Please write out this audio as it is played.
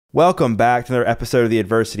Welcome back to another episode of the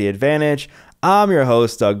Adversity Advantage. I'm your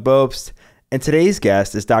host, Doug Bopst, and today's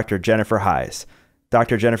guest is Dr. Jennifer Heisz.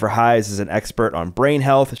 Dr. Jennifer Heisz is an expert on brain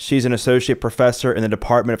health. She's an associate professor in the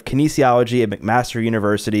Department of Kinesiology at McMaster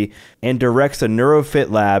University and directs the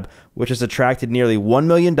NeuroFit Lab, which has attracted nearly $1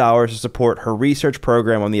 million to support her research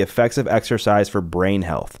program on the effects of exercise for brain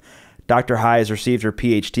health. Dr. Heisz received her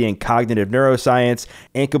PhD in cognitive neuroscience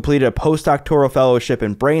and completed a postdoctoral fellowship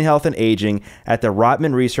in brain health and aging at the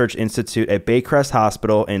Rotman Research Institute at Baycrest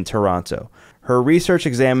Hospital in Toronto. Her research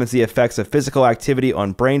examines the effects of physical activity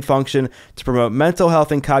on brain function to promote mental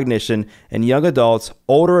health and cognition in young adults,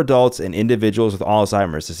 older adults, and individuals with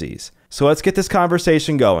Alzheimer's disease. So let's get this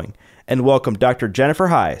conversation going and welcome Dr. Jennifer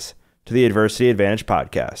Heisz to the Adversity Advantage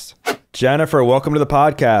podcast. Jennifer, welcome to the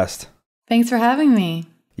podcast. Thanks for having me.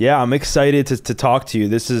 Yeah, I'm excited to talk to you.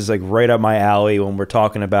 This is like right up my alley when we're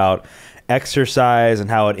talking about exercise and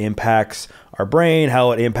how it impacts our brain,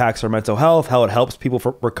 how it impacts our mental health, how it helps people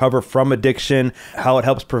recover from addiction, how it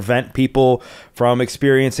helps prevent people from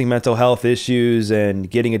experiencing mental health issues and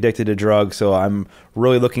getting addicted to drugs. So I'm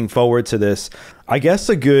really looking forward to this. I guess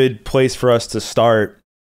a good place for us to start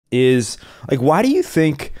is like, why do you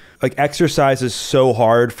think like exercise is so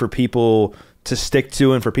hard for people to stick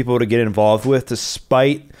to and for people to get involved with,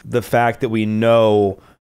 despite the fact that we know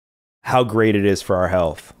how great it is for our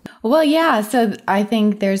health? Well, yeah. So I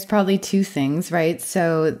think there's probably two things, right?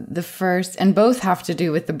 So the first, and both have to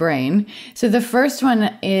do with the brain. So the first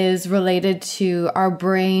one is related to our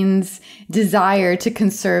brain's desire to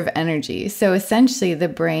conserve energy. So essentially the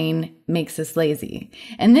brain makes us lazy.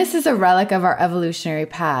 And this is a relic of our evolutionary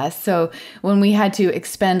past. So when we had to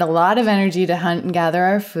expend a lot of energy to hunt and gather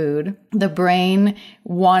our food, the brain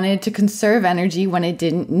wanted to conserve energy when it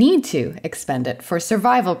didn't need to expend it for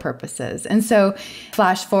survival purposes. And so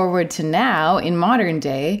flash forward to now in modern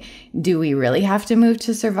day, do we really have to move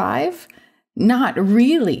to survive? Not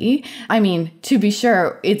really. I mean, to be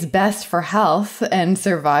sure, it's best for health and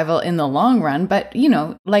survival in the long run. But,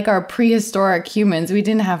 like our prehistoric humans, we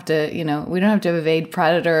didn't have to, we don't have to evade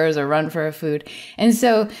predators or run for our food. And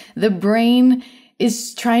so the brain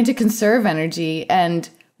is trying to conserve energy and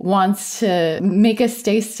wants to make us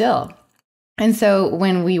stay still. And so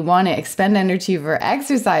when we want to expend energy for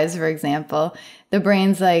exercise, for example, the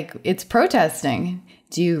brain's like, it's protesting.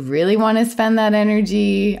 Do you really want to spend that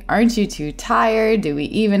energy? Aren't you too tired? Do we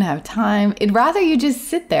even have time? It'd rather you just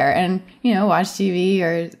sit there and, watch TV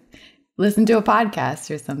or listen to a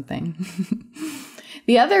podcast or something.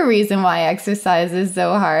 The other reason why exercise is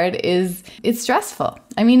so hard is it's stressful.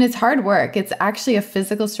 I mean, it's hard work. It's actually a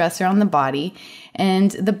physical stressor on the body.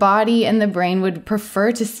 And the body and the brain would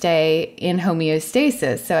prefer to stay in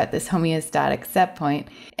homeostasis, so at this homeostatic set point.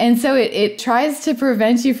 And so it tries to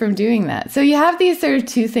prevent you from doing that. So you have these sort of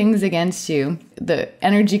two things against you. The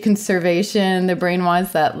energy conservation, the brain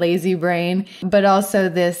wants that lazy brain, but also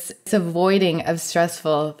this avoiding of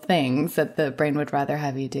stressful things that the brain would rather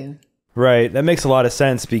have you do. Right. That makes a lot of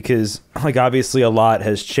sense because like obviously a lot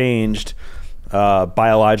has changed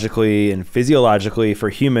biologically and physiologically for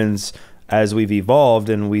humans as we've evolved,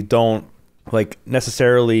 and we don't like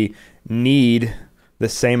necessarily need the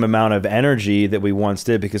same amount of energy that we once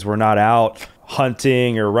did because we're not out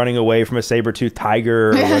hunting or running away from a saber-toothed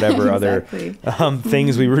tiger or whatever Exactly. other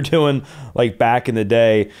things we were doing like back in the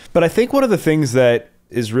day. But I think one of the things that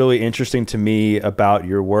is really interesting to me about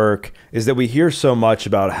your work is that we hear so much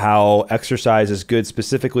about how exercise is good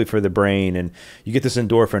specifically for the brain, and you get this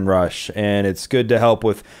endorphin rush and it's good to help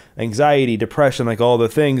with anxiety, depression, like all the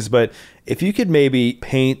things. But if you could maybe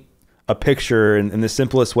paint a picture in the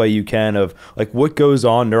simplest way you can of like what goes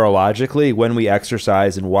on neurologically when we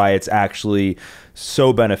exercise and why it's actually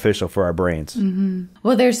so beneficial for our brains. Mm-hmm.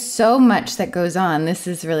 Well, there's so much that goes on. This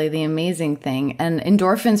is really the amazing thing. And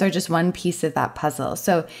endorphins are just one piece of that puzzle.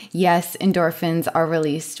 So yes, endorphins are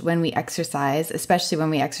released when we exercise, especially when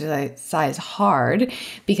we exercise hard,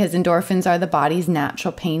 because endorphins are the body's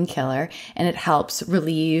natural painkiller and it helps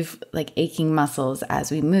relieve like aching muscles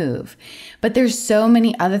as we move. But there's so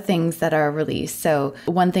many other things that are released. So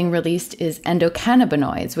one thing released is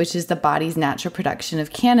endocannabinoids, which is the body's natural production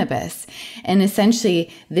of cannabis. And essentially,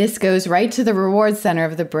 this goes right to the reward center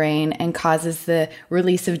of the brain and causes the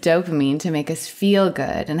release of dopamine to make us feel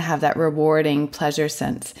good and have that rewarding pleasure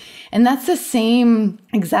sense. And that's the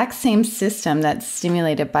exact same system that's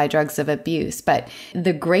stimulated by drugs of abuse. But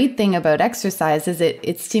the great thing about exercise is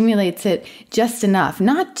it stimulates it just enough,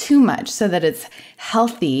 not too much, so that it's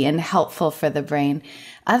healthy and helpful for the brain.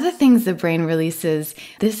 Other things the brain releases,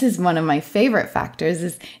 this is one of my favorite factors,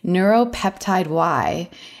 is neuropeptide Y.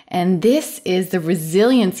 And this is the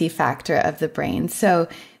resiliency factor of the brain. So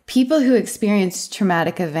people who experience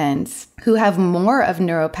traumatic events, who have more of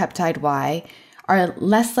neuropeptide Y, are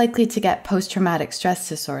less likely to get post-traumatic stress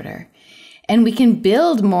disorder. And we can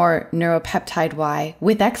build more neuropeptide Y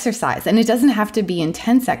with exercise. And it doesn't have to be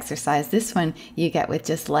intense exercise. This one you get with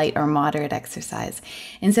just light or moderate exercise.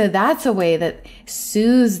 And so that's a way that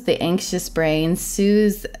soothes the anxious brain,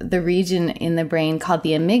 soothes the region in the brain called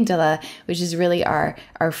the amygdala, which is really our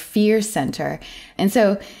fear center. And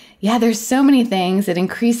so yeah, there's so many things. It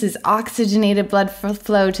increases oxygenated blood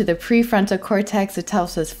flow to the prefrontal cortex. It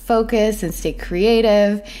helps us focus and stay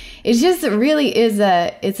creative. It just really is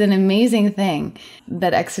it's an amazing thing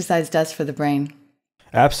that exercise does for the brain.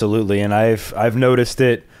 Absolutely. And I've noticed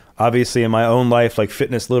it obviously in my own life. Like,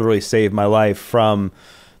 fitness literally saved my life from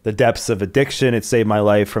the depths of addiction. It saved my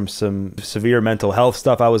life from some severe mental health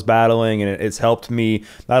stuff I was battling. And it's helped me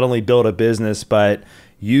not only build a business, but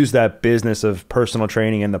use that business of personal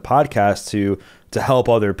training and the podcast to help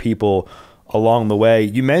other people along the way.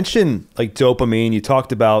 You mentioned like dopamine, you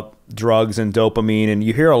talked about drugs and dopamine, and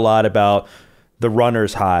you hear a lot about the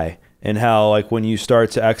runner's high and how like when you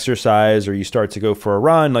start to exercise or you start to go for a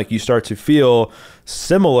run, like you start to feel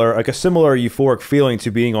similar, like a similar euphoric feeling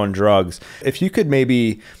to being on drugs. If you could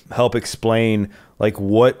maybe help explain like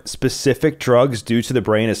what specific drugs do to the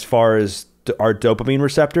brain as far as our dopamine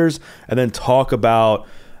receptors, and then talk about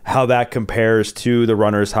how that compares to the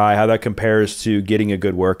runner's high, how that compares to getting a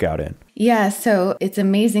good workout in. Yeah, so it's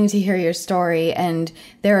amazing to hear your story. And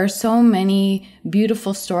there are so many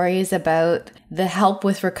beautiful stories about the help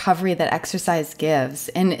with recovery that exercise gives.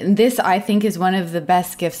 And this, I think, is one of the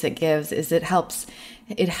best gifts it gives, is it helps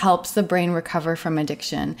the brain recover from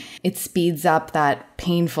addiction. It speeds up that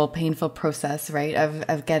painful process, right,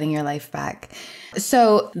 of getting your life back.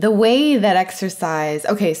 So the way that exercise,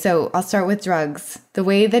 okay, so I'll start with drugs. The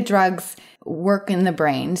way that drugs work in the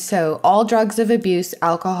brain. So all drugs of abuse,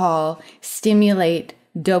 alcohol, stimulate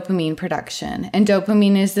dopamine production. And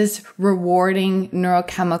dopamine is this rewarding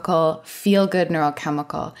neurochemical, feel-good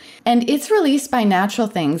neurochemical. And it's released by natural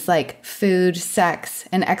things like food, sex,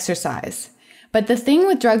 and exercise. But the thing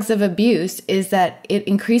with drugs of abuse is that it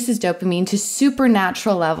increases dopamine to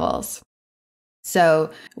supernatural levels. So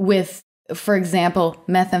with, for example,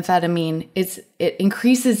 methamphetamine, it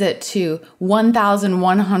increases it to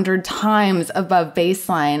 1,100 times above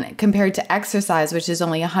baseline compared to exercise, which is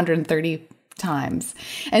only 130 times.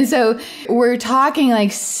 And so we're talking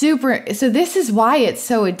like so this is why it's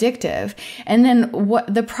so addictive. And then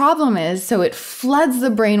what the problem is, so it floods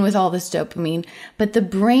the brain with all this dopamine, but the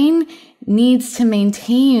brain needs to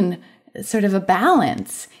maintain sort of a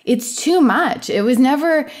balance. It's too much. It was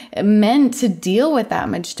never meant to deal with that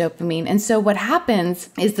much dopamine. And so what happens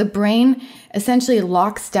is the brain essentially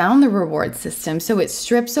locks down the reward system. So it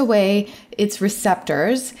strips away its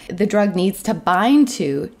receptors the drug needs to bind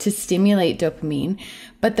to stimulate dopamine.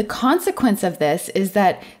 But the consequence of this is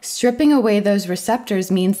that stripping away those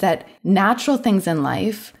receptors means that natural things in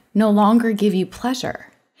life no longer give you pleasure.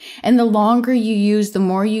 And the longer you use, the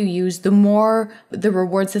more the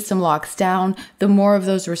reward system locks down, the more of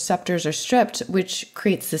those receptors are stripped, which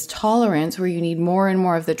creates this tolerance where you need more and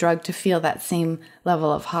more of the drug to feel that same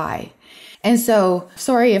level of high. And so,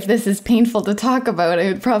 sorry if this is painful to talk about.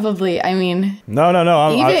 It would probably, No.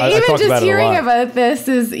 I even just hearing about about this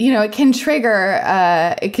is, it can trigger.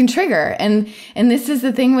 And this is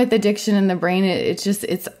the thing with addiction in the brain.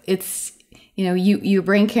 It's your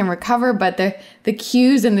brain can recover, but the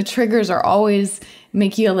cues and the triggers are always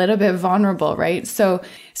make you a little bit vulnerable, right? So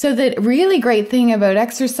the really great thing about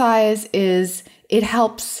exercise is it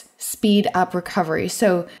helps speed up recovery.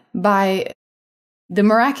 So the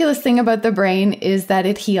miraculous thing about the brain is that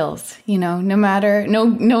it heals,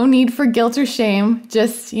 no need for guilt or shame.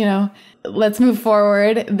 Just, let's move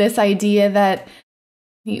forward. This idea that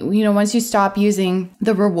once you stop using,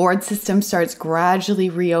 the reward system starts gradually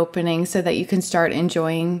reopening so that you can start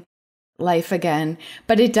enjoying life again.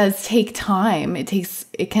 But it does take time.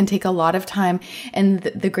 It can take a lot of time. And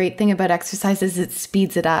the great thing about exercise is it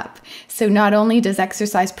speeds it up. So not only does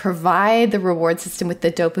exercise provide the reward system with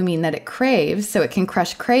the dopamine that it craves, so it can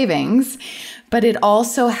crush cravings, but it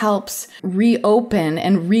also helps reopen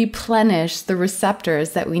and replenish the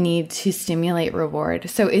receptors that we need to stimulate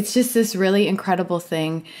reward. So it's just this really incredible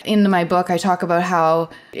thing. In my book, I talk about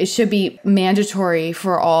how it should be mandatory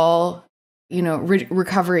for all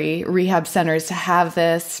recovery rehab centers to have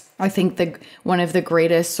this. I think one of the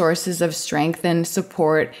greatest sources of strength and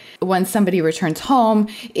support when somebody returns home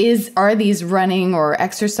are these running or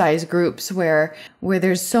exercise groups where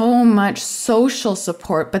there's so much social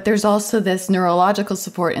support, but there's also this neurological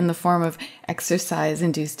support in the form of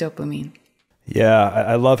exercise-induced dopamine. Yeah,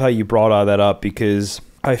 I love how you brought all that up, because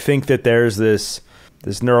I think that there's this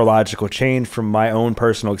neurological change from my own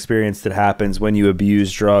personal experience that happens when you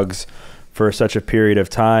abuse drugs for such a period of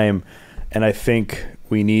time. And I think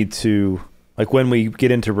we need to, like when we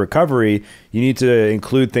get into recovery, you need to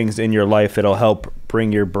include things in your life that'll help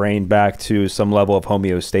bring your brain back to some level of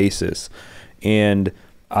homeostasis. And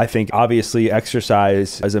I think obviously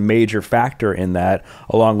exercise is a major factor in that,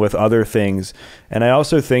 along with other things. And I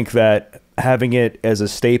also think that having it as a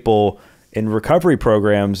staple in recovery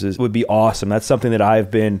programs would be awesome. That's something that I've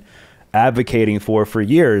been advocating for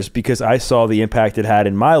years, because I saw the impact it had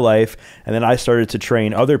in my life. And then I started to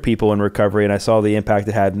train other people in recovery, and I saw the impact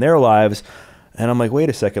it had in their lives. And I'm like, wait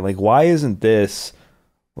a second, like, why isn't this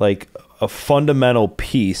like a fundamental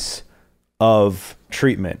piece of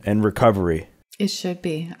treatment and recovery? It should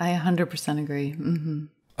be. I 100% agree. Mm-hmm.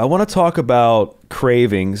 I want to talk about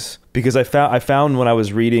cravings, because I found when I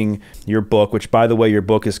was reading your book, which, by the way, your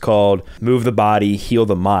book is called Move the Body, Heal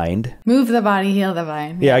the Mind. Move the body, heal the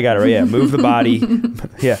mind. Yeah, I got it right. Yeah, move the body.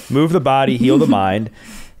 Yeah, move the body, heal the mind.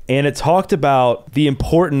 And it talked about the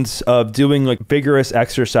importance of doing like vigorous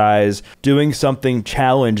exercise, doing something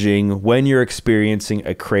challenging when you're experiencing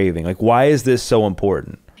a craving. Like, why is this so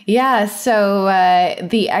important? Yeah, so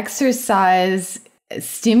the exercise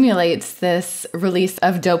stimulates this release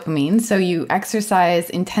of dopamine. So you exercise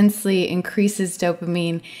intensely, increases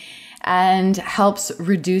dopamine, and helps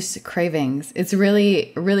reduce cravings. It's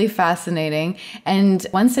really, really fascinating. And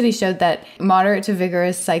one study showed that moderate to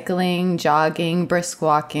vigorous cycling, jogging, brisk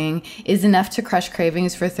walking is enough to crush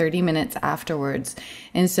cravings for 30 minutes afterwards.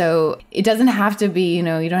 And so it doesn't have to be, you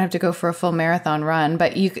don't have to go for a full marathon run,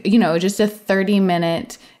 but just a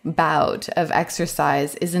 30-minute bout of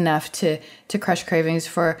exercise is enough to crush cravings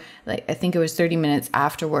for, like, I think it was 30 minutes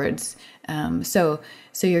afterwards.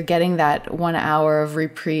 So you're getting that 1 hour of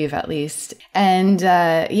reprieve at least. And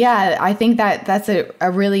I think that's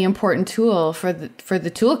a really important tool for the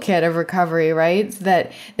toolkit of recovery, right?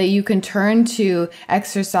 That you can turn to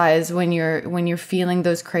exercise when you're feeling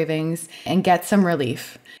those cravings and get some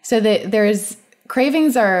relief. So that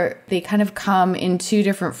cravings they kind of come in two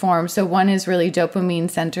different forms. So one is really dopamine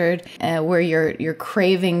centered, where you're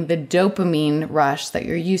craving the dopamine rush that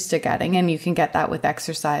you're used to getting, and you can get that with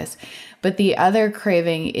exercise. But the other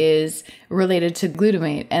craving is related to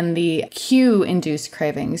glutamate and the cue-induced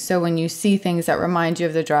cravings. So when you see things that remind you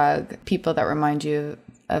of the drug, people that remind you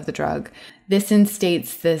of the drug, this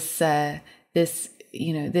instates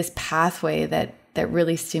this pathway that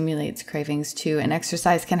really stimulates cravings too. And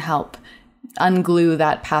exercise can help unglue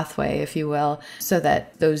that pathway, if you will, so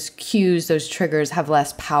that those cues, those triggers have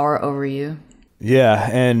less power over you. Yeah,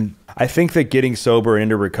 and I think that getting sober and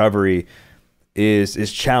into recovery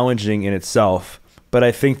is challenging in itself, but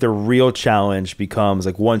I think the real challenge becomes,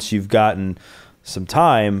 like, once you've gotten some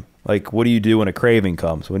time, like, what do you do when a craving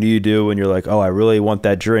comes? What do you do when you're like, oh, I really want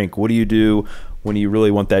that drink? What do you do when you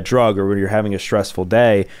really want that drug, or when you're having a stressful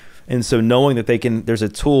day? And so knowing that there's a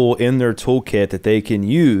tool in their toolkit that they can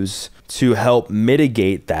use to help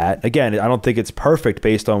mitigate that. Again, I don't think it's perfect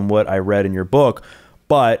based on what I read in your book,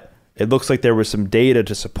 but it looks like there was some data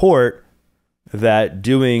to support that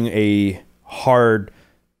doing a hard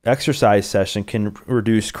exercise session can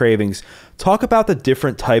reduce cravings. Talk about the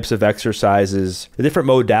different types of exercises, the different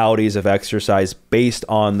modalities of exercise based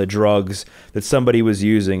on the drugs that somebody was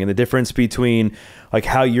using, and the difference between like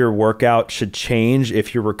how your workout should change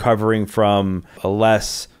if you're recovering from a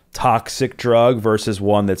less toxic drug versus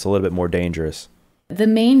one that's a little bit more dangerous. The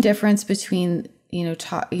main difference between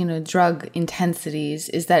drug intensities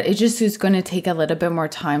is that it just is going to take a little bit more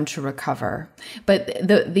time to recover. But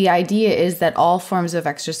the idea is that all forms of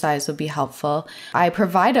exercise will be helpful. I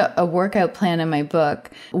provide a workout plan in my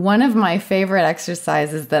book. One of my favorite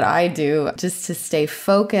exercises that I do just to stay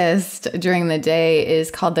focused during the day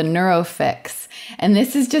is called the Neuro Fix. And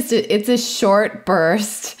this is it's a short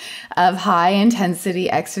burst of high intensity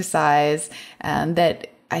exercise that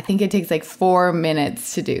I think it takes like 4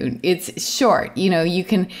 minutes to do. It's short. You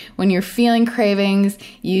can, when you're feeling cravings,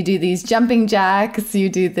 you do these jumping jacks, you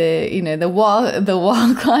do the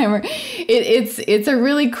wall climber. It's a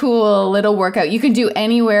really cool little workout. You can do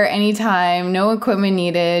anywhere, anytime, no equipment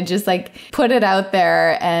needed. Just like put it out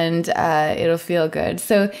there and it'll feel good.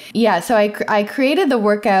 So I created the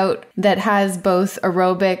workout that has both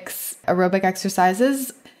aerobic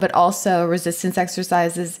exercises, but also resistance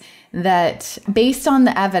exercises that based on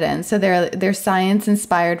the evidence. So they're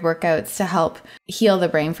science-inspired workouts to help heal the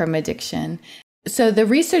brain from addiction. So the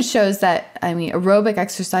research shows that, aerobic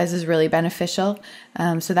exercise is really beneficial.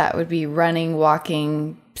 So that would be running,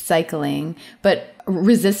 walking, cycling. But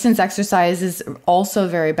resistance exercise is also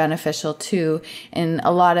very beneficial too. And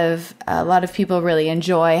a lot of people really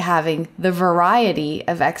enjoy having the variety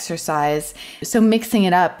of exercise. So mixing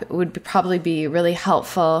it up would probably be really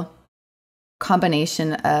helpful.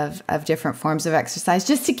 Combination of different forms of exercise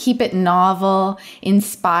just to keep it novel,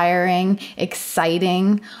 inspiring,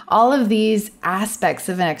 exciting. All of these aspects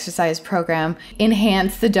of an exercise program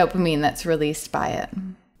enhance the dopamine that's released by it.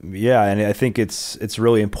 Yeah, and I think it's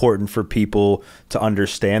really important for people to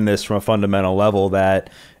understand this from a fundamental level,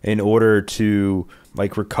 that in order to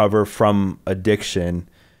like recover from addiction,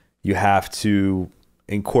 you have to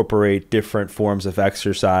incorporate different forms of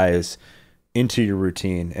exercise into your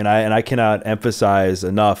routine. And I cannot emphasize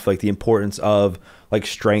enough like the importance of like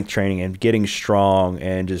strength training and getting strong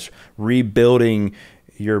and just rebuilding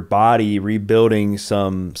your body, rebuilding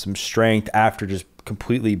some strength after just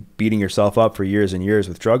completely beating yourself up for years and years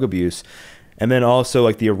with drug abuse. And then also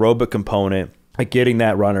like the aerobic component, like getting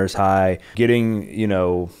that runner's high, getting, you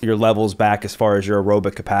know, your levels back as far as your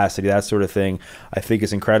aerobic capacity, that sort of thing, I think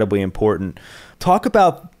is incredibly important. Talk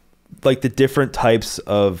about like the different types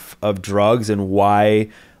of drugs and why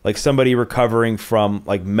like somebody recovering from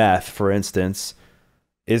like meth, for instance,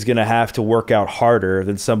 is going to have to work out harder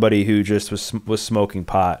than somebody who just was smoking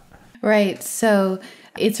pot. Right. So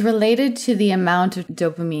it's related to the amount of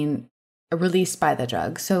dopamine released by the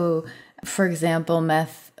drug. So for example,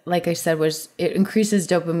 meth, like I said, it increases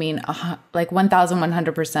dopamine like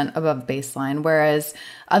 1,100% above baseline, whereas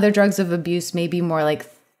other drugs of abuse may be more like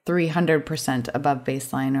 300% above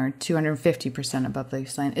baseline or 250% above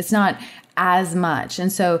baseline. It's not as much.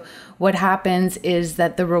 And so what happens is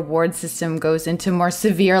that the reward system goes into more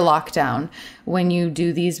severe lockdown when you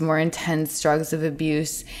do these more intense drugs of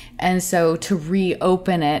abuse. And so to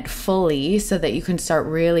reopen it fully so that you can start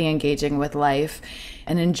really engaging with life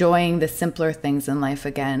and enjoying the simpler things in life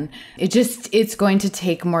again, it's going to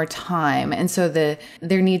take more time. And so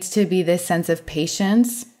there needs to be this sense of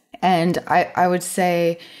patience. And I would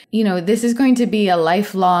say, you know, this is going to be a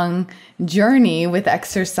lifelong journey with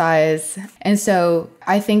exercise. And so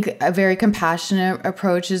I think a very compassionate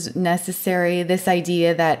approach is necessary. This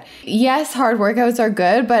idea that, yes, hard workouts are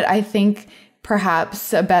good, but I think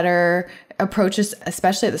perhaps a better approach,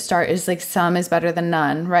 especially at the start, is like some is better than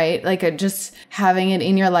none, right? Like just having it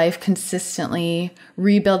in your life consistently,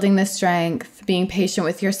 rebuilding the strength, being patient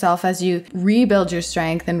with yourself as you rebuild your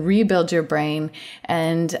strength and rebuild your brain,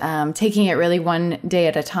 and taking it really one day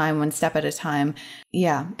at a time, one step at a time.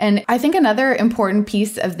 Yeah. And I think another important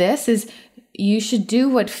piece of this is you should do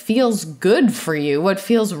what feels good for you, what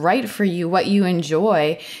feels right for you, what you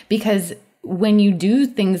enjoy, because when you do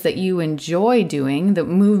things that you enjoy doing, the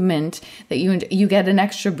movement that you get an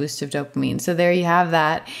extra boost of dopamine. So there you have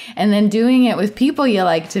that. And then doing it with people you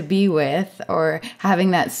like to be with, or having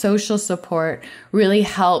that social support, really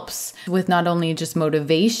helps with not only just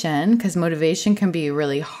motivation, because motivation can be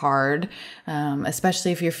really hard,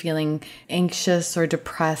 especially if you're feeling anxious or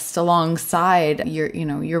depressed alongside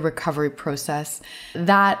your recovery process.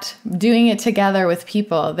 That doing it together with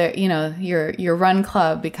people, that your run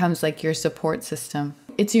club becomes like your support system.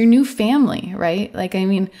 It's your new family, right? Like, I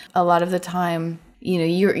mean, a lot of the time,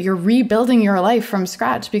 you're rebuilding your life from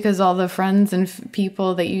scratch because all the friends and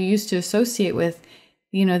people that you used to associate with,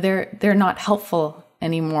 they're not helpful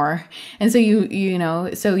anymore. And so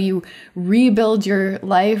you rebuild your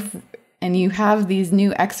life, and you have these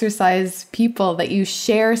new exercise people that you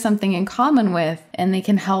share something in common with, and they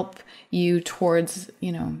can help you towards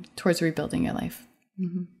rebuilding your life.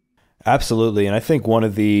 Mm-hmm. Absolutely. And I think one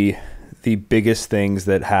of the biggest things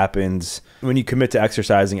that happens when you commit to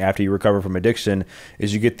exercising after you recover from addiction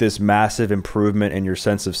is you get this massive improvement in your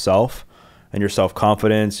sense of self and your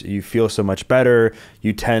self-confidence. You feel so much better.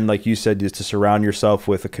 You tend, like you said, to surround yourself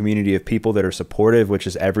with a community of people that are supportive, which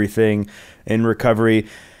is everything in recovery.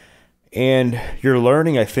 And you're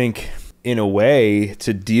learning, I think, in a way,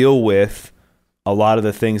 to deal with a lot of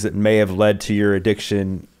the things that may have led to your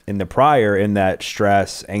addiction in the prior, in that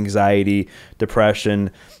stress, anxiety,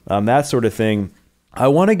 depression, that sort of thing. I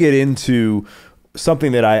want to get into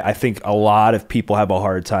something that I think a lot of people have a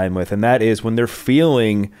hard time with, and that is when they're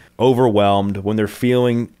feeling overwhelmed, when they're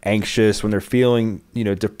feeling anxious, when they're feeling,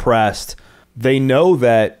 depressed, they know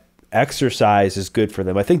that exercise is good for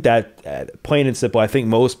them. I think that, plain and simple, I think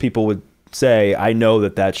most people would say, I know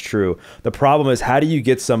that that's true. The problem is, how do you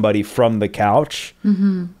get somebody from the couch,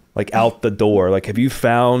 like out the door? Like, have you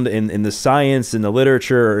found in the science, in the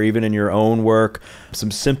literature, or even in your own work,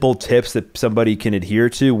 some simple tips that somebody can adhere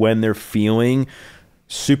to when they're feeling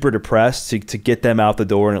super depressed to get them out the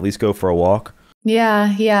door and at least go for a walk?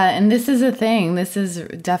 Yeah, yeah. And this is a thing. This is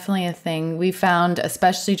definitely a thing. We found,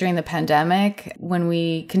 especially during the pandemic, when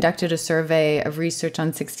we conducted a survey of research on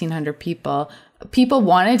 1,600 people, people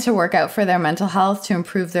wanted to work out for their mental health, to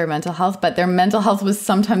improve their mental health, but their mental health was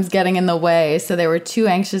sometimes getting in the way. So they were too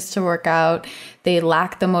anxious to work out. They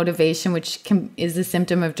lacked the motivation, which is a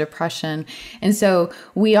symptom of depression. And so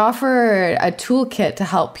we offer a toolkit to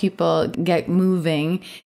help people get moving.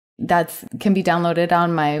 That can be downloaded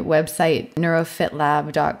on my website,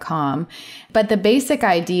 neurofitlab.com. But the basic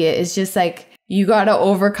idea is just like, you got to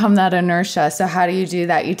overcome that inertia. So how do you do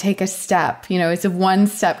that? You take a step, it's a one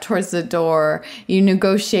step towards the door. You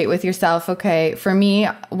negotiate with yourself. Okay, for me,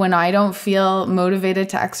 when I don't feel motivated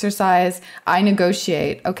to exercise, I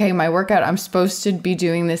negotiate. Okay, my workout, I'm supposed to be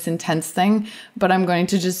doing this intense thing, but I'm going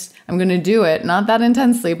to do it. Not that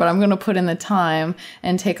intensely, but I'm going to put in the time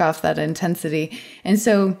and take off that intensity. And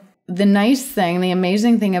so the nice thing, the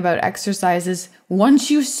amazing thing about exercise is once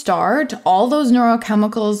you start, all those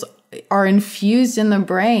neurochemicals are infused in the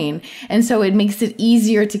brain. And so it makes it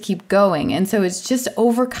easier to keep going. And so it's just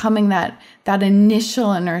overcoming that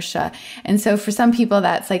initial inertia. And so for some people,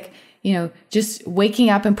 that's like, just waking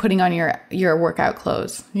up and putting on your workout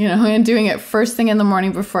clothes, and doing it first thing in the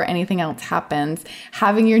morning before anything else happens,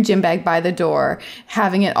 having your gym bag by the door,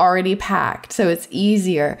 having it already packed. So it's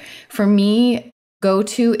easier. For me,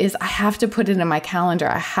 go-to is I have to put it in my calendar.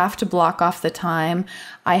 I have to block off the time.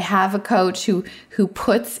 I have a coach who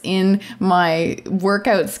puts in my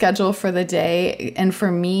workout schedule for the day. And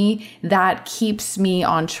for me, that keeps me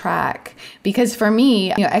on track. Because for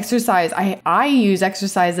me, exercise, I use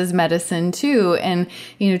exercise as medicine too. And,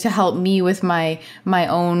 to help me with my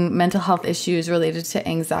own mental health issues related to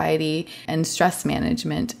anxiety and stress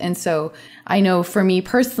management. And so I know for me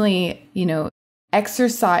personally,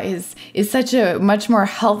 exercise is such a much more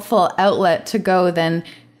helpful outlet to go than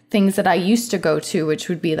things that I used to go to, which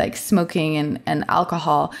would be like smoking and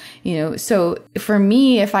alcohol, So for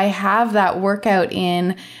me, if I have that workout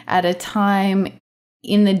in at a time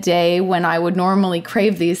in the day when I would normally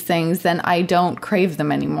crave these things, then I don't crave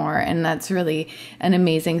them anymore. And that's really an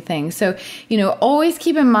amazing thing. So, always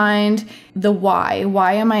keep in mind the why.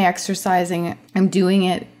 Why am I exercising? I'm doing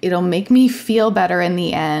it. It'll make me feel better in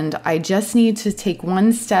the end. I just need to take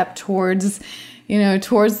one step towards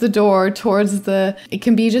the door, it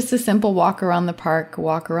can be just a simple walk around the park,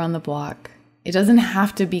 walk around the block. It doesn't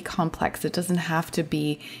have to be complex. It doesn't have to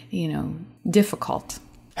be, difficult.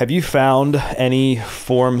 Have you found any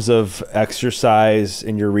forms of exercise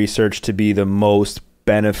in your research to be the most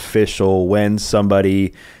beneficial when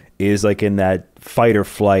somebody is like in that fight or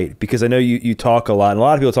flight? Because I know you talk a lot, and a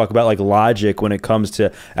lot of people talk about like logic when it comes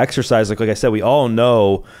to exercise. Like I said, we all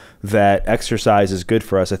know that exercise is good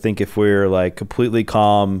for us. I think if we're like completely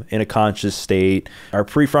calm in a conscious state, our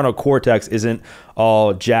prefrontal cortex isn't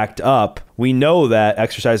all jacked up, we know that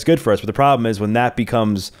exercise is good for us. But the problem is when that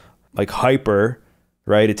becomes like hyper,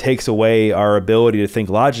 right? It takes away our ability to think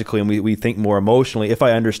logically, and we think more emotionally. If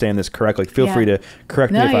I understand this correctly, feel free to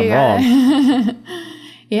correct me if I'm wrong.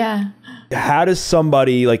 Yeah. How does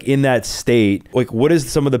somebody like in that state, like what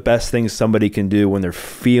is some of the best things somebody can do when they're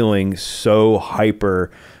feeling so hyper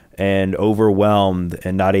and overwhelmed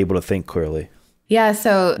and not able to think clearly? Yeah,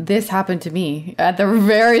 so this happened to me at the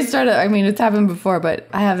very start it's happened before, but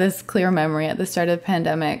I have this clear memory at the start of the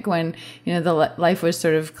pandemic when, the life was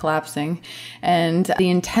sort of collapsing, and the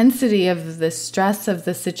intensity of the stress of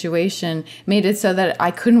the situation made it so that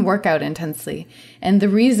I couldn't work out intensely. And the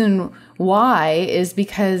reason why is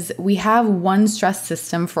because we have one stress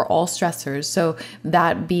system for all stressors. So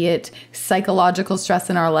that be it psychological stress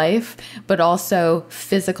in our life, but also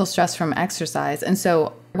physical stress from exercise. And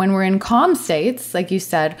so when we're in calm states, like you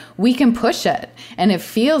said, we can push it and it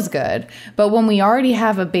feels good. But when we already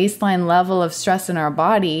have a baseline level of stress in our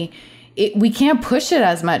body, we can't push it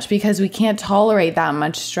as much because we can't tolerate that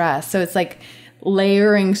much stress. So it's like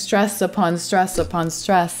layering stress upon stress upon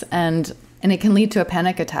stress, and it can lead to a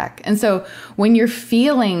panic attack. And so when you're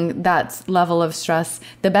feeling that level of stress,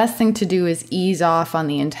 the best thing to do is ease off on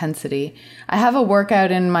the intensity. I have a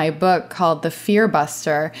workout in my book called the Fear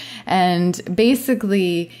Buster. And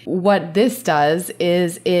basically what this does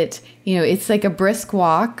is it's like a brisk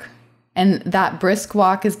walk. And that brisk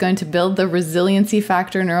walk is going to build the resiliency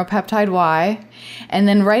factor neuropeptide Y. And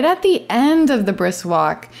then right at the end of the brisk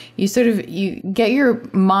walk, you get your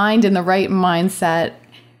mind in the right mindset.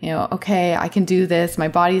 Okay, I can do this. My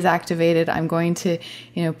body's activated. I'm going to,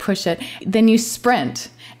 push it. Then you sprint,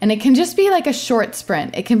 and it can just be like a short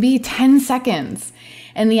sprint. It can be 10 seconds.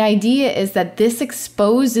 And the idea is that this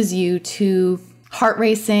exposes you to heart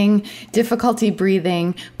racing, difficulty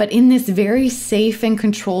breathing, but in this very safe and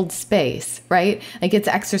controlled space, right? Like it's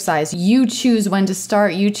exercise. You choose when to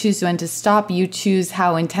start, you choose when to stop, you choose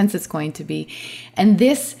how intense it's going to be. And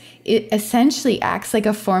this, it essentially acts like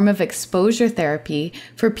a form of exposure therapy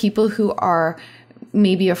for people who are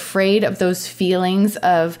maybe afraid of those feelings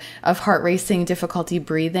of heart racing, difficulty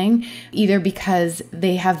breathing, either because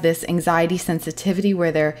they have this anxiety sensitivity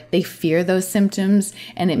where they fear those symptoms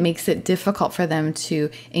and it makes it difficult for them to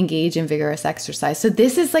engage in vigorous exercise. So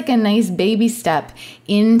this is like a nice baby step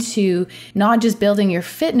into not just building your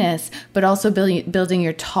fitness, but also building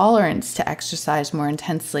your tolerance to exercise more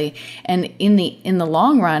intensely. And in the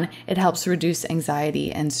long run, it helps reduce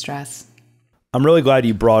anxiety and stress. I'm really glad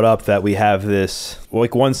you brought up that we have this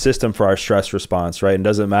like one system for our stress response, right? And it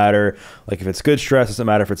doesn't matter like if it's good stress, it doesn't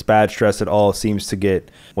matter if it's bad stress, it all seems to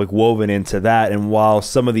get like woven into that. And while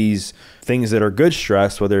some of these things that are good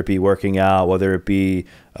stress, whether it be working out, whether it be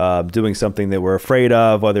doing something that we're afraid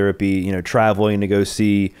of, whether it be, traveling to go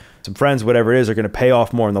see some friends, whatever it is, are going to pay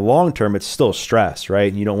off more in the long term, it's still stress, right?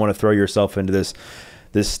 And you don't want to throw yourself into this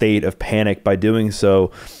state of panic by doing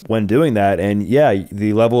so when doing that. And yeah,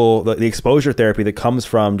 the exposure therapy that comes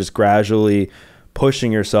from just gradually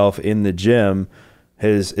pushing yourself in the gym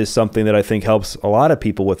is something that I think helps a lot of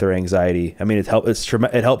people with their anxiety. I mean, it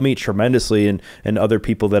helped me tremendously and other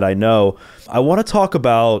people that I know. I want to talk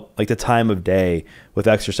about like the time of day with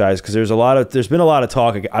exercise, because there's been a lot of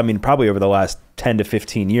talk, I mean, probably over the last 10 to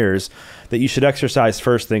 15 years, that you should exercise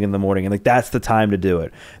first thing in the morning and like that's the time to do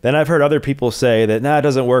it. Then I've heard other people say that it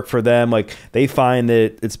doesn't work for them, like they find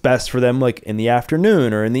that it's best for them like in the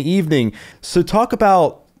afternoon or in the evening. So talk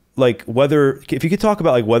about like if you could talk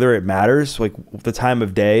about like whether it matters like the time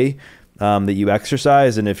of day that you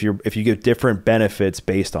exercise, and if you get different benefits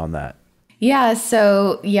based on that. Yeah,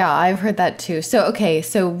 so I've heard that too.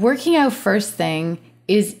 So working out first thing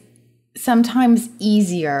is sometimes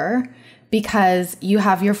easier because you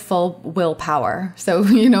have your full willpower. So,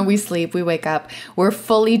 we sleep, we wake up, we're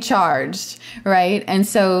fully charged, right? And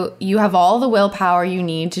so you have all the willpower you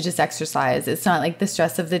need to just exercise. It's not like the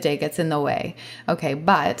stress of the day gets in the way. Okay,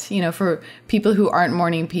 but, for people who aren't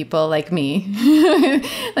morning people like me,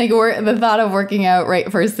 like the thought of working out right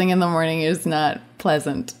first thing in the morning is not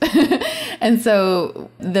pleasant. And so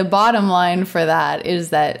the bottom line for that is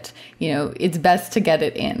that, it's best to get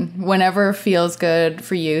it in whenever feels good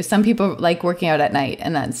for you. Some people like working out at night,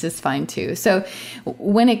 and that's just fine too. So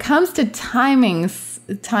when it comes to timing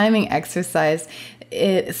exercise,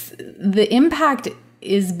 the impact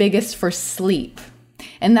is biggest for sleep.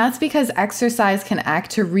 And that's because exercise can act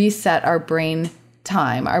to reset our brain's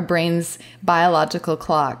biological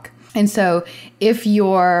clock. And so if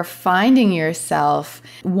you're finding yourself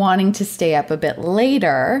wanting to stay up a bit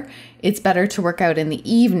later, it's better to work out in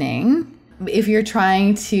the evening. If you're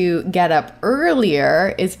trying to get up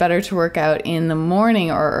earlier, it's better to work out in the morning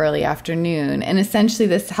or early afternoon. And essentially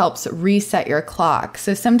this helps reset your clock.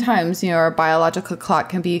 So sometimes, our biological clock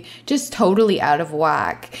can be just totally out of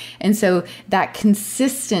whack. And so that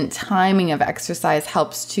consistent timing of exercise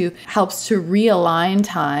helps to realign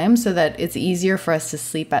time so that it's easier for us to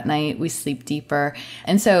sleep at night. We sleep deeper.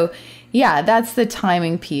 And so that's the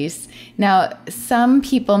timing piece. Now, some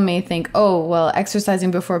people may think, oh, well, exercising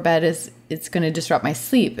before bed it's going to disrupt my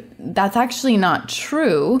sleep. That's actually not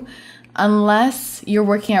true unless you're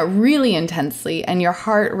working out really intensely and your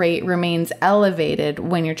heart rate remains elevated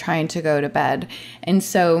when you're trying to go to bed. And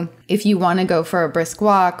so if you want to go for a brisk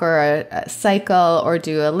walk or a cycle or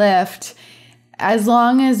do a lift, as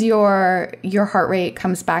long as your heart rate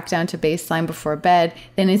comes back down to baseline before bed,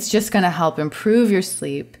 then it's just going to help improve your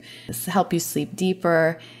sleep, help you sleep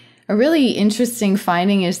deeper. A really interesting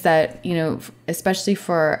finding is that, especially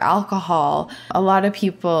for alcohol, a lot of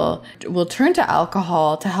people will turn to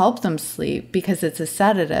alcohol to help them sleep because it's a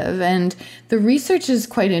sedative. And the research is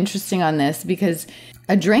quite interesting on this because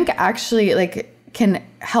a drink actually can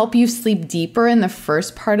help you sleep deeper in the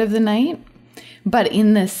first part of the night. But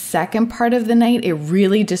in the second part of the night, it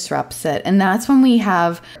really disrupts it. And that's when we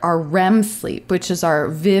have our REM sleep, which is our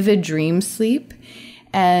vivid dream sleep.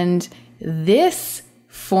 And this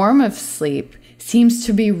form of sleep seems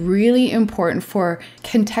to be really important for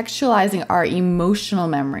contextualizing our emotional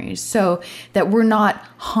memories so that we're not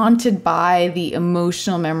haunted by the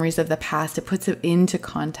emotional memories of the past. It puts it into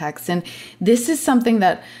context. And this is something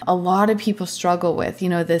that a lot of people struggle with,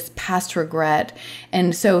 this past regret.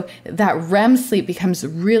 And so that REM sleep becomes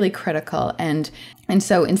really critical. And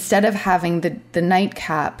so instead of having the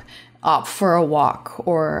nightcap, opt for a walk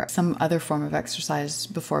or some other form of exercise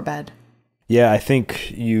before bed. Yeah, I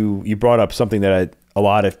think you brought up something that a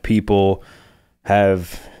lot of people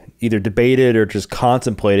have, either debated or just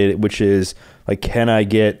contemplated, which is like, can I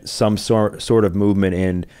get some sort of movement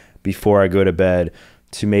in before I go to bed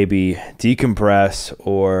to maybe decompress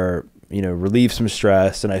or, relieve some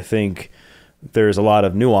stress? And I think there's a lot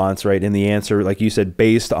of nuance, right, in the answer, like you said,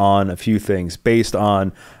 based on a few things, based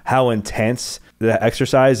on how intense the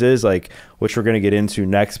exercise is, like, which we're going to get into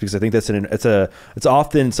next, because I think it's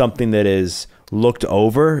often something that is looked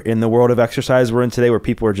over in the world of exercise we're in today, where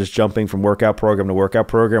people are just jumping from workout program to workout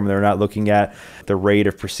program, and they're not looking at the rate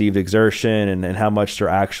of perceived exertion and how much they're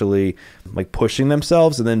actually like pushing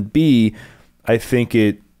themselves. And then B, I think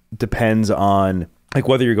it depends on like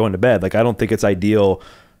whether you're going to bed. Like, I don't think it's ideal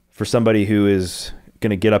for somebody who is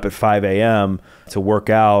going to get up at 5 a.m. to work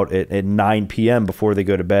out at 9 p.m. before they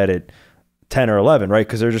go to bed at 10 or 11, right?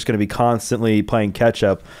 Because they're just going to be constantly playing catch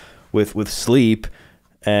up with sleep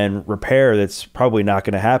and repair. That's probably not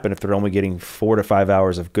going to happen if they're only getting 4 to 5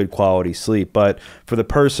 hours of good quality sleep. But for the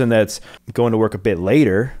person that's going to work a bit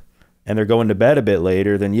later and they're going to bed a bit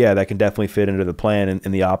later, then yeah, that can definitely fit into the plan.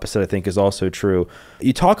 And the opposite, I think, is also true.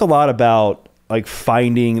 You talk a lot about like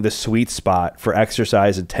finding the sweet spot for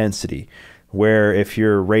exercise intensity, where if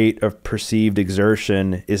your rate of perceived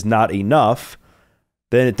exertion is not enough,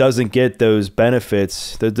 then it doesn't get those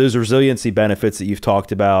benefits, those resiliency benefits that you've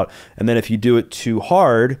talked about. And then if you do it too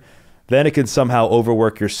hard, then it can somehow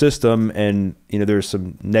overwork your system. And, there's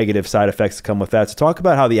some negative side effects that come with that. So talk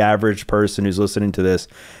about how the average person who's listening to this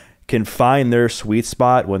can find their sweet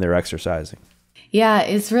spot when they're exercising. Yeah,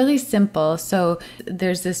 it's really simple. So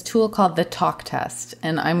there's this tool called the talk test.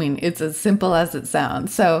 And I mean, it's as simple as it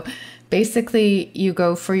sounds. So basically, you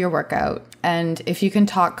go for your workout, and if you can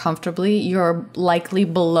talk comfortably, you're likely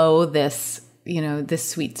below this, this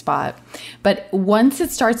sweet spot. But once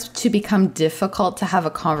it starts to become difficult to have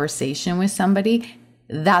a conversation with somebody,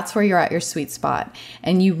 that's where you're at your sweet spot.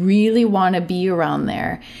 And you really want to be around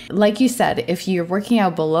there. Like you said, if you're working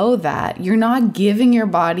out below that, you're not giving your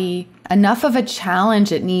body enough of a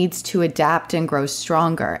challenge it needs to adapt and grow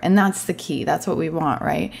stronger. And that's the key. That's what we want,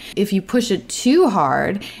 right? If you push it too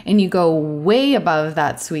hard and you go way above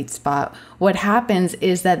that sweet spot, what happens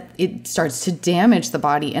is that it starts to damage the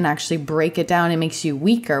body and actually break it down. It makes you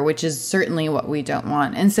weaker, which is certainly what we don't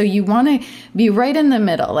want. And so you want to be right in the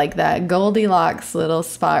middle, like that Goldilocks little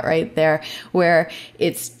spot right there, where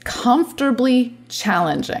it's comfortably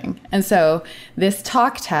challenging. And so this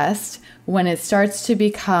talk test, when it starts to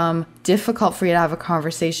become difficult for you to have a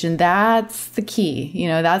conversation, that's the key.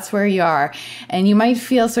 That's where you are. And you might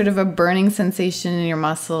feel sort of a burning sensation in your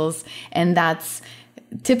muscles, and that's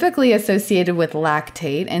typically associated with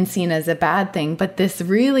lactate and seen as a bad thing. But this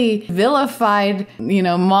really vilified,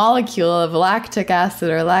 molecule of lactic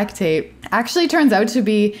acid or lactate actually turns out to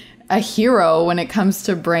be a hero when it comes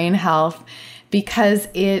to brain health, because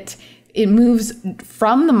it moves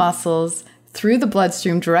from the muscles through the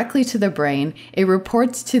bloodstream directly to the brain. It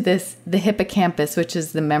reports to the hippocampus, which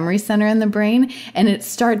is the memory center in the brain, and it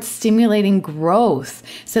starts stimulating growth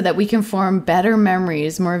so that we can form better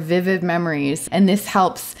memories, more vivid memories. And this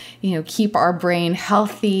helps, keep our brain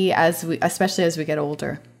healthy especially as we get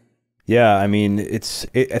older. Yeah, I mean,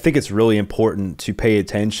 I think it's really important to pay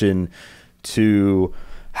attention to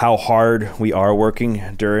how hard we are working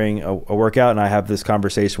during a workout. And I have this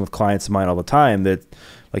conversation with clients of mine all the time that,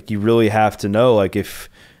 like, you really have to know, like, if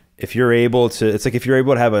you're able to, it's like if you're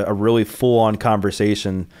able to have a really full on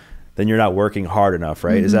conversation, then you're not working hard enough,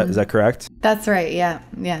 right? Mm-hmm. Is that correct? That's right.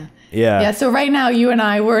 Yeah. So right now, you and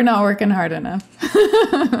I, we're not working hard enough.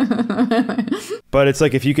 But it's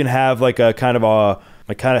like if you can have like a kind of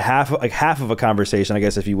half of a conversation, I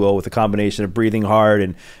guess, if you will, with a combination of breathing hard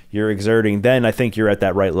and you're exerting, then I think you're at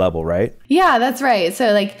that right level, right? Yeah, that's right.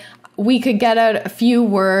 So like we could get out a few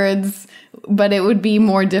words, but it would be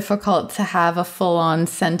more difficult to have a full-on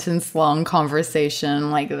sentence-long conversation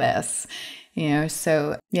like this.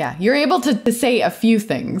 So yeah, you're able to say a few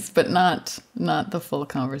things, but not the full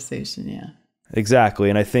conversation. Yeah. Exactly.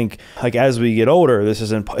 And I think, like, as we get older, it's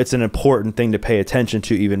an important thing to pay attention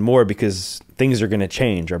to even more, because things are going to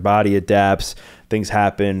change. Our body adapts, things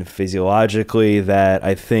happen physiologically that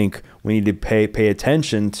I think we need to pay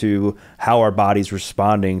attention to how our body's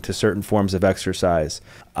responding to certain forms of exercise.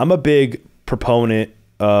 I'm a big proponent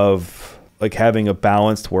of like having a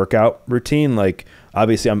balanced workout routine. Like,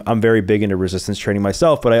 obviously I'm very big into resistance training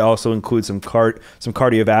myself, but I also include some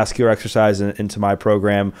cardiovascular exercise into my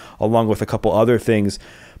program, along with a couple other things.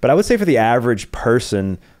 But I would say for the average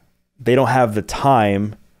person, they don't have the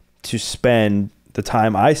time to spend the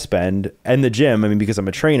time I spend in the gym. I mean, because I'm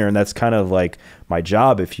a trainer and that's kind of like my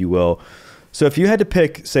job, if you will. So if you had to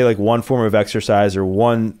pick, say, like one form of exercise or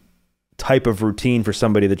one type of routine for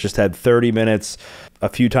somebody that just had 30 minutes a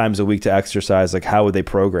few times a week to exercise? Like, how would they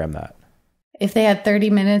program that? If they had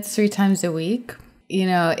 30 minutes 3 times a week,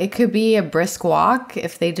 it could be a brisk walk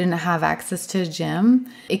if they didn't have access to a gym.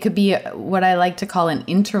 It could be what I like to call an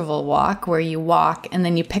interval walk, where you walk and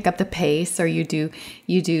then you pick up the pace, or you do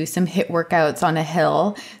some HIIT workouts on a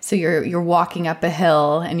hill. So you're walking up a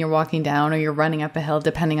hill and you're walking down, or you're running up a hill,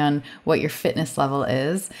 depending on what your fitness level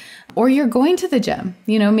is. Or you're going to the gym.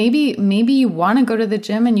 Maybe you want to go to the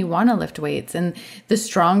gym and you want to lift weights. And the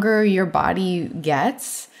stronger your body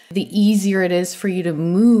gets, the easier it is for you to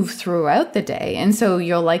move throughout the day. And so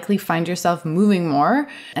you'll likely find yourself moving more.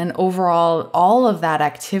 And overall, all of that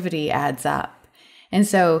activity adds up. And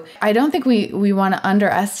so I don't think we want to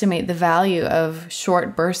underestimate the value of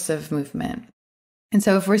short bursts of movement. And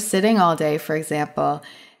so if we're sitting all day, for example,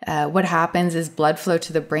 what happens is blood flow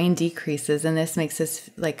to the brain decreases. And this makes us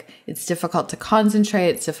it's difficult to concentrate.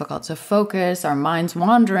 It's difficult to focus. Our mind's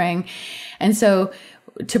wandering. And so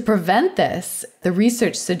to prevent this, the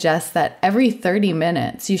research suggests that every 30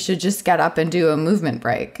 minutes, you should just get up and do a movement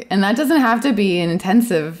break. And that doesn't have to be an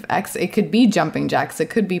intensive it could be jumping jacks, it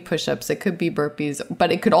could be push-ups, it could be burpees,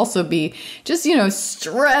 but it could also be just,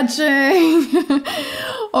 stretching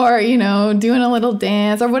or, doing a little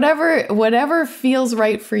dance or whatever feels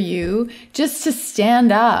right for you, just to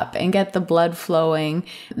stand up and get the blood flowing.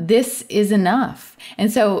 This is enough.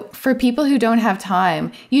 And so for people who don't have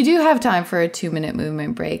time, you do have time for a 2-minute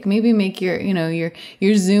movement break. Maybe make your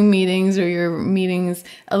Zoom meetings or your meetings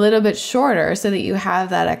a little bit shorter so that you have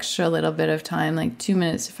that extra little bit of time, like 2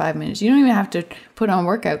 minutes to 5 minutes. You don't even have to put on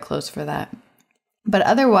workout clothes for that. But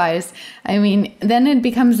otherwise, then it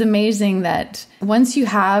becomes amazing that once you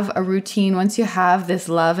have a routine, once you have this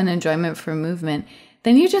love and enjoyment for movement,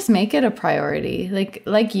 then you just make it a priority.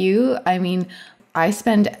 Like you, I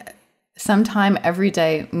spend some time every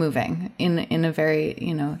day moving in a very,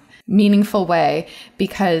 meaningful way,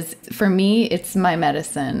 because for me, it's my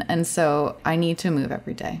medicine. And so I need to move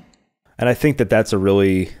every day. And I think that that's a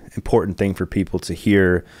really important thing for people to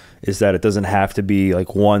hear, is that it doesn't have to be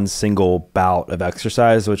like one single bout of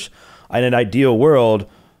exercise, which in an ideal world,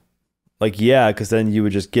 because then you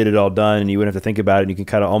would just get it all done and you wouldn't have to think about it, and you can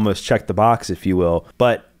kind of almost check the box, if you will.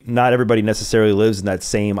 But not everybody necessarily lives in that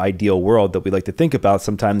same ideal world that we like to think about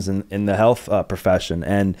sometimes in the health profession.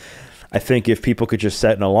 And I think if people could just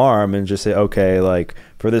set an alarm and just say, okay,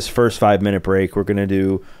 for this first 5-minute break, we're going to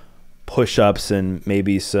do push-ups and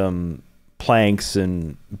maybe some planks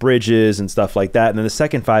and bridges and stuff like that. And then the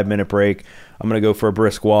second 5-minute break, I'm going to go for a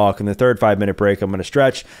brisk walk. And the third 5-minute break, I'm going to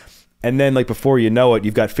stretch. And then before you know it,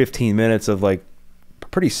 you've got 15 minutes of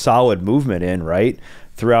pretty solid movement in, right,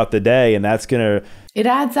 throughout the day. And that's going to... It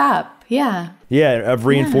adds up. Yeah. Yeah, of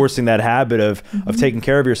reinforcing that habit of taking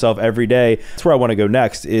care of yourself every day. That's where I want to go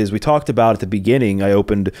next. Is we talked about at the beginning, I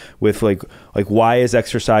opened with why is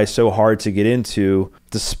exercise so hard to get into,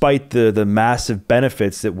 despite the massive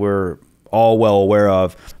benefits that we're all well aware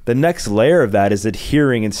of. The next layer of that is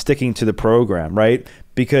adhering and sticking to the program, right?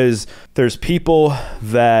 Because there's people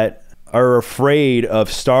that are afraid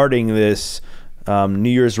of starting this New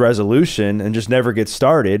Year's resolution and just never get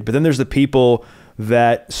started. But then there's the people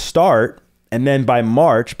that start, and then by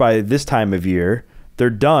March, by this time of year,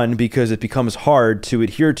 they're done because it becomes hard to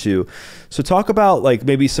adhere to. So talk about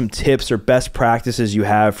maybe some tips or best practices you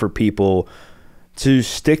have for people to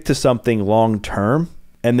stick to something long term,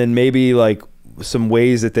 and then maybe some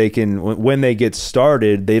ways that they can, when they get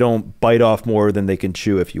started, they don't bite off more than they can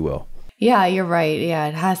chew, if you will. Yeah, you're right. Yeah,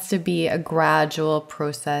 it has to be a gradual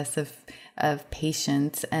process of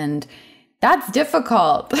patience, and that's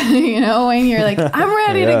difficult, when you're I'm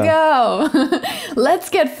ready to go. Let's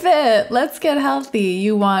get fit. Let's get healthy.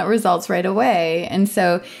 You want results right away. And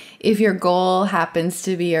so if your goal happens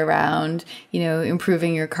to be around,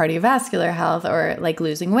 improving your cardiovascular health or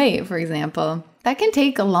losing weight, for example, that can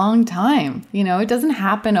take a long time. It doesn't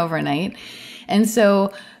happen overnight. And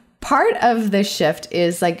so part of the shift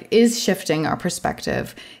is shifting our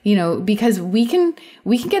perspective, because we can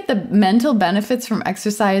get the mental benefits from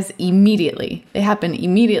exercise immediately. They happen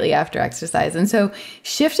immediately after exercise. And so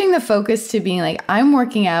shifting the focus to being I'm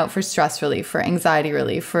working out for stress relief, for anxiety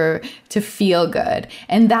relief, to feel good.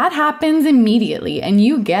 And that happens immediately, and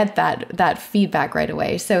you get that feedback right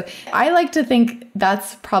away. So I like to think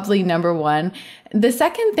that's probably number one. The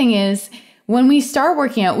second thing is, when we start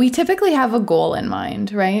working out, we typically have a goal in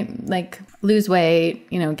mind, right? Lose weight,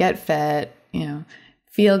 get fit,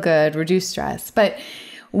 feel good, reduce stress. But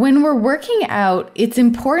when we're working out, it's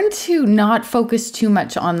important to not focus too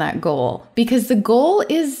much on that goal, because the goal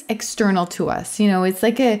is external to us.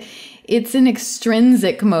 it's an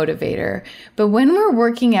extrinsic motivator. But when we're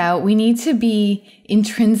working out, we need to be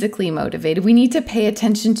intrinsically motivated. We need to pay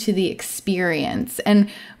attention to the experience. And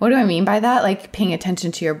what do I mean by that? Like paying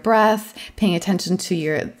attention to your breath, paying attention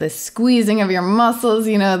to the squeezing of your muscles,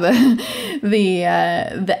 the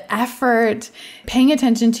effort, paying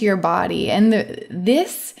attention to your body. And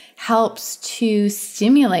this helps to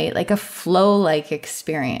stimulate like a flow-like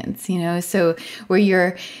experience, so where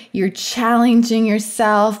you're challenging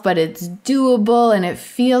yourself, but it's doable and it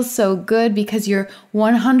feels so good because you're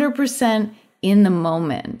 100% in the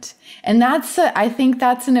moment. And I think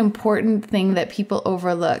that's an important thing that people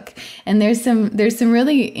overlook. And there's some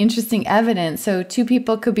really interesting evidence. So two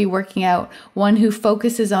people could be working out, one who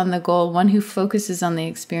focuses on the goal, one who focuses on the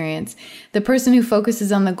experience. The person who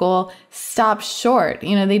focuses on the goal stops short.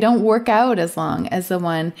 They don't work out as long as the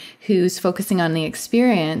one who's focusing on the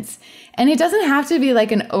experience. And it doesn't have to be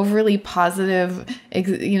like an overly positive,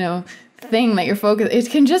 thing that you're focused.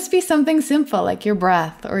 It can just be something simple like your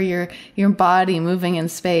breath or your body moving in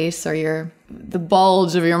space or the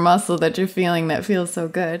bulge of your muscle that you're feeling that feels so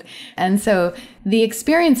good. And so the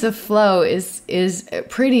experience of flow is a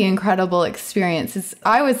pretty incredible experience. It's,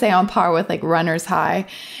 I would say, on par with like runner's high.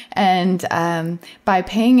 And by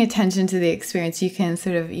paying attention to the experience, you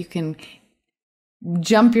can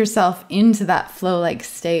jump yourself into that flow-like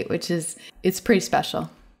state, it's pretty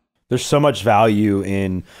special. There's so much value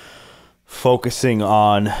in focusing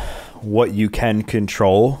on what you can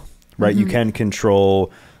control, right? You can control,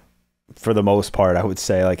 for the most part, I would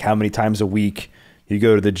say, like how many times a week you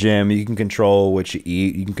go to the gym. You can control what you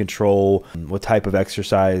eat. You can control what type of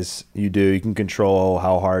exercise you do. You can control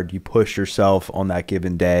how hard you push yourself on that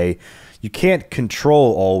given day. You can't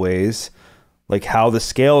control always like how the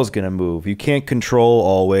scale is going to move. You can't control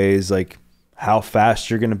always like how fast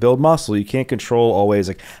you're going to build muscle. You can't control always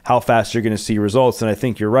like how fast you're going to see results. And I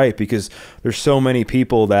think you're right, because there's so many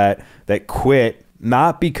people that quit,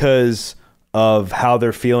 not because of how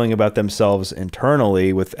they're feeling about themselves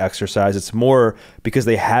internally with exercise. It's more because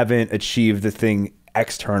they haven't achieved the thing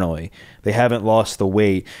externally. They haven't lost the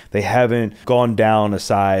weight. They haven't gone down a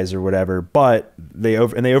size or whatever, but they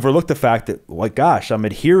overlook the fact that, like, gosh, I'm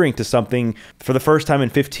adhering to something for the first time in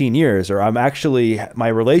 15 years, or my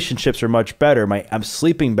relationships are much better. I'm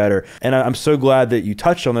sleeping better. And I'm so glad that you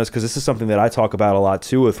touched on this, because this is something that I talk about a lot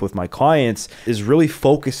too with my clients, is really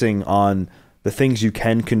focusing on the things you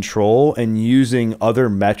can control and using other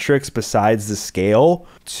metrics besides the scale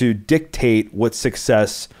to dictate what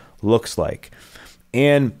success looks like.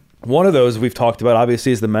 And one of those we've talked about,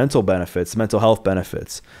 obviously, is the mental benefits, mental health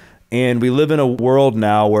benefits. And we live in a world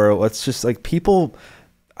now where I just think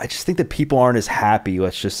that people aren't as happy,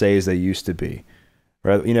 let's just say, as they used to be,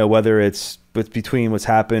 right? Whether it's between what's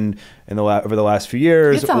happened over the last few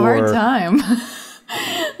years. It's a hard time.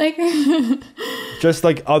 Just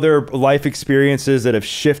like other life experiences that have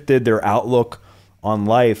shifted their outlook on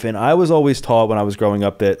life. And I was always taught when I was growing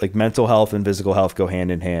up that like mental health and physical health go hand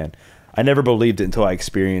in hand. I never believed it until I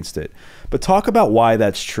experienced it. But talk about why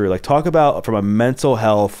that's true. Like, talk about from a mental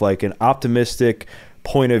health, like an optimistic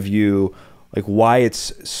point of view, like why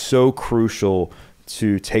it's so crucial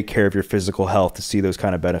to take care of your physical health to see those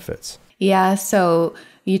kind of benefits. Yeah. So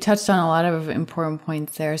you touched on a lot of important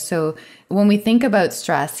points there. So when we think about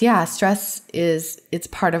stress, it's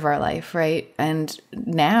part of our life, right? And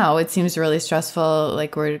now it seems really stressful.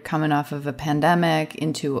 Like, we're coming off of a pandemic,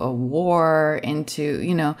 into a war,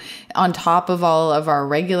 into, on top of all of our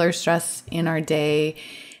regular stress in our day.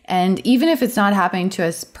 And even if it's not happening to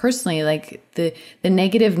us personally, like the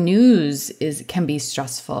negative news can be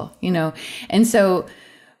stressful, And so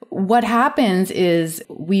what happens is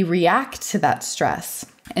we react to that stress.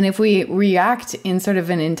 And if we react in sort of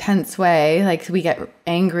an intense way, like we get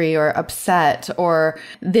angry or upset, or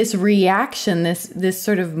this reaction, this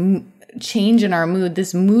sort of change in our mood,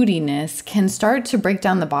 this moodiness can start to break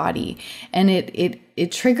down the body. And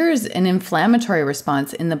it triggers an inflammatory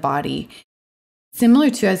response in the body, similar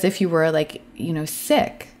to as if you were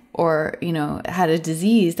sick or, had a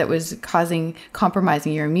disease that was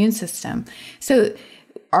compromising your immune system. So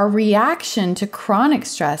our reaction to chronic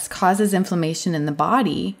stress causes inflammation in the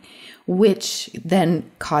body, which then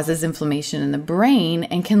causes inflammation in the brain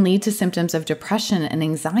and can lead to symptoms of depression and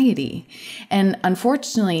anxiety. And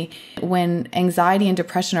unfortunately, when anxiety and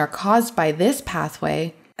depression are caused by this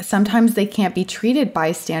pathway, sometimes they can't be treated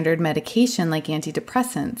by standard medication like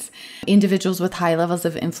antidepressants. Individuals with high levels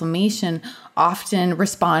of inflammation often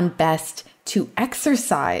respond best to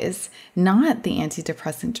exercise, not the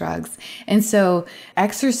antidepressant drugs. And so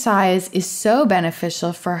exercise is so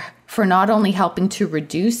beneficial for not only helping to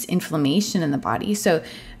reduce inflammation in the body. So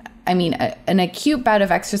an acute bout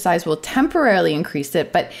of exercise will temporarily increase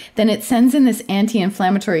it, but then it sends in this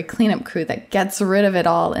anti-inflammatory cleanup crew that gets rid of it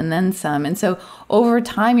all and then some. And so over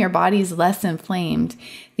time, your body's less inflamed.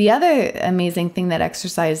 The other amazing thing that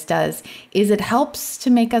exercise does is it helps to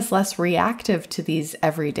make us less reactive to these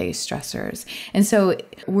everyday stressors. And so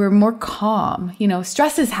we're more calm.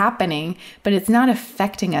 Stress is happening, but it's not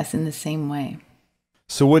affecting us in the same way.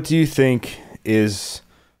 So what do you think is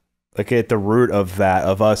like at the root of that,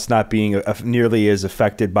 of us not being nearly as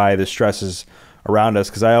affected by the stresses around us?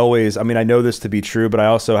 Because I know this to be true, but I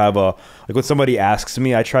also have when somebody asks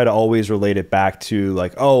me, I try to always relate it back to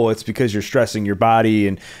like, oh, it's because you're stressing your body,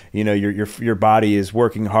 and your body is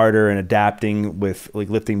working harder and adapting with like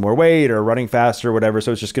lifting more weight or running faster or whatever.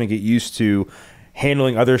 So it's just going to get used to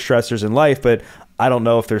handling other stressors in life. But I don't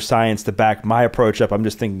know if there's science to back my approach up. I'm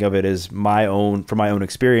just thinking of it as from my own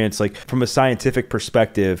experience. Like from a scientific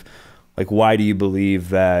perspective, like why do you believe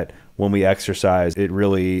that when we exercise, it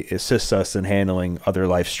really assists us in handling other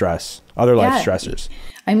life stressors?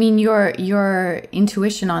 I mean, your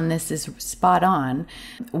intuition on this is spot on.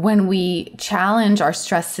 When we challenge our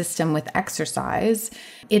stress system with exercise,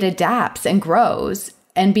 it adapts and grows.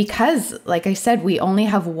 And because, like I said, we only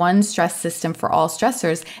have one stress system for all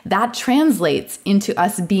stressors, that translates into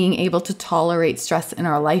us being able to tolerate stress in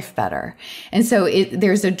our life better. And so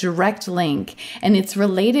there's a direct link, and it's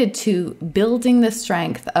related to building the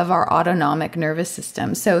strength of our autonomic nervous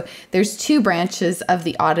system. So there's two branches of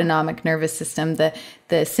the autonomic nervous system, the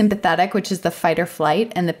sympathetic, which is the fight or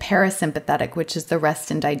flight, and the parasympathetic, which is the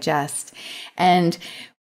rest and digest. And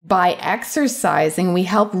by exercising, we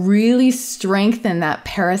help really strengthen that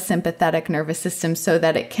parasympathetic nervous system so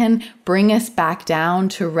that it can bring us back down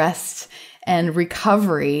to rest and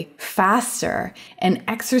recovery faster. And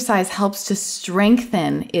exercise helps to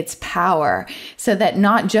strengthen its power so that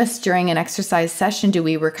not just during an exercise session do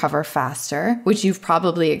we recover faster, which you've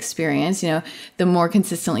probably experienced. The more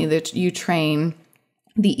consistently that you train,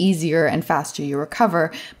 the easier and faster you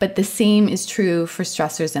recover. But the same is true for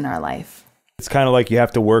stressors in our life. It's kind of like you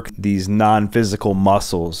have to work these non-physical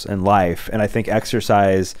muscles in life. And I think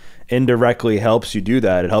exercise indirectly helps you do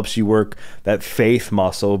that. It helps you work that faith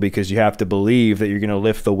muscle because you have to believe that you're going to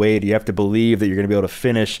lift the weight. You have to believe that you're going to be able to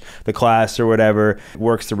finish the class or whatever. It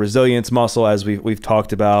works the resilience muscle, as we've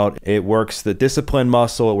talked about. It works the discipline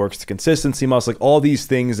muscle. It works the consistency muscle. Like all these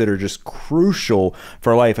things that are just crucial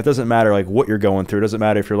for life. It doesn't matter like what you're going through. It doesn't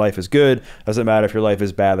matter if your life is good. It doesn't matter if your life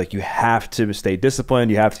is bad. Like you have to stay disciplined.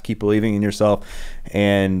 You have to keep believing in yourself,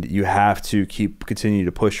 and you have to continue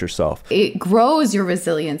to push yourself. It grows your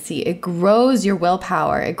resiliency. It grows your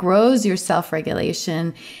willpower. It grows your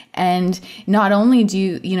self-regulation. And not only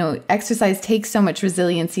do exercise takes so much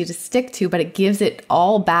resiliency to stick to, but it gives it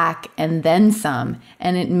all back and then some.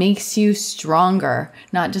 And it makes you stronger,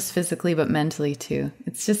 not just physically, but mentally too.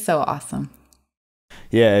 It's just so awesome.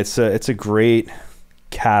 Yeah, it's a great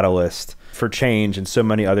catalyst for change in so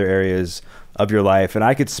many other areas of your life. And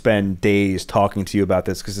I could spend days talking to you about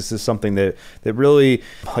this because this is something that really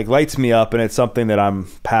like lights me up, and it's something that I'm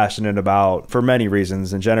passionate about for many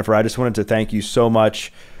reasons. And Jennifer, I just wanted to thank you so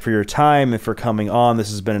much for your time and for coming on.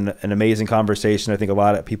 This has been an amazing conversation. I think a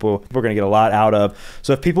lot of people are going to get a lot out of.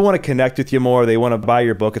 So if people want to connect with you more, they want to buy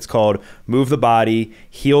your book. It's called Move the Body,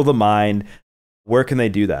 Heal the Mind. Where can they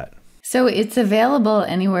do that? So it's available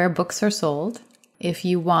anywhere books are sold. If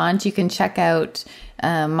you want, you can check out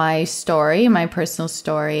my personal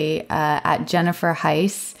story at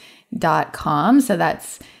jenniferheisz.com. So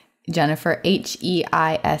that's Jennifer,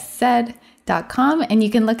 HEISZ.com. And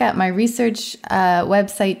you can look at my research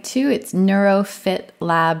website too. It's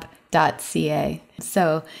neurofitlab.ca.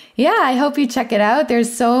 So yeah, I hope you check it out.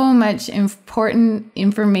 There's so much important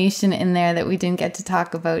information in there that we didn't get to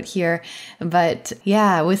talk about here. But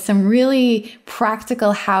yeah, with some really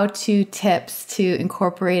practical how-to tips to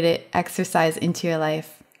incorporate exercise into your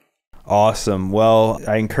life. Awesome. Well,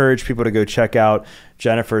 I encourage people to go check out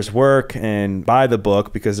Jennifer's work and buy the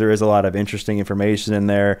book because there is a lot of interesting information in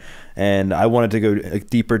there. And I wanted to go a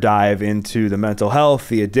deeper dive into the mental health,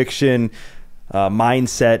 the addiction,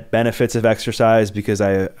 mindset benefits of exercise, because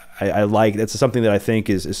I like that's something that I think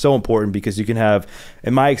is so important, because you can have,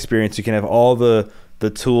 in my experience, you can have all the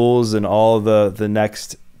tools and all the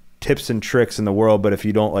next tips and tricks in the world, but if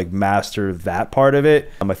you don't like master that part of it,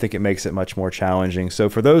 I think it makes it much more challenging. So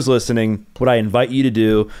for those listening, what I invite you to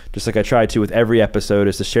do, just like I try to with every episode,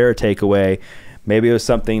 is to share a takeaway. Maybe it was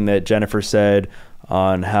something that Jennifer said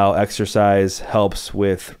on how exercise helps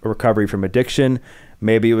with recovery from addiction.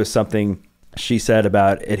 Maybe it was something she said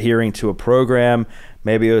about adhering to a program.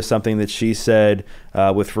 Maybe it was something that she said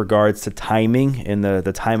with regards to timing in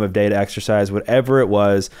the time of day to exercise. Whatever it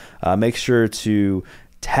was, make sure to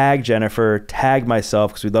tag Jennifer, tag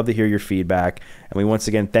myself, because we'd love to hear your feedback. And we once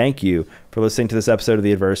again thank you for listening to this episode of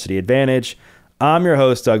The Adversity Advantage. I'm your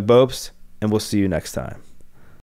host, Doug Bopst, and we'll see you next time.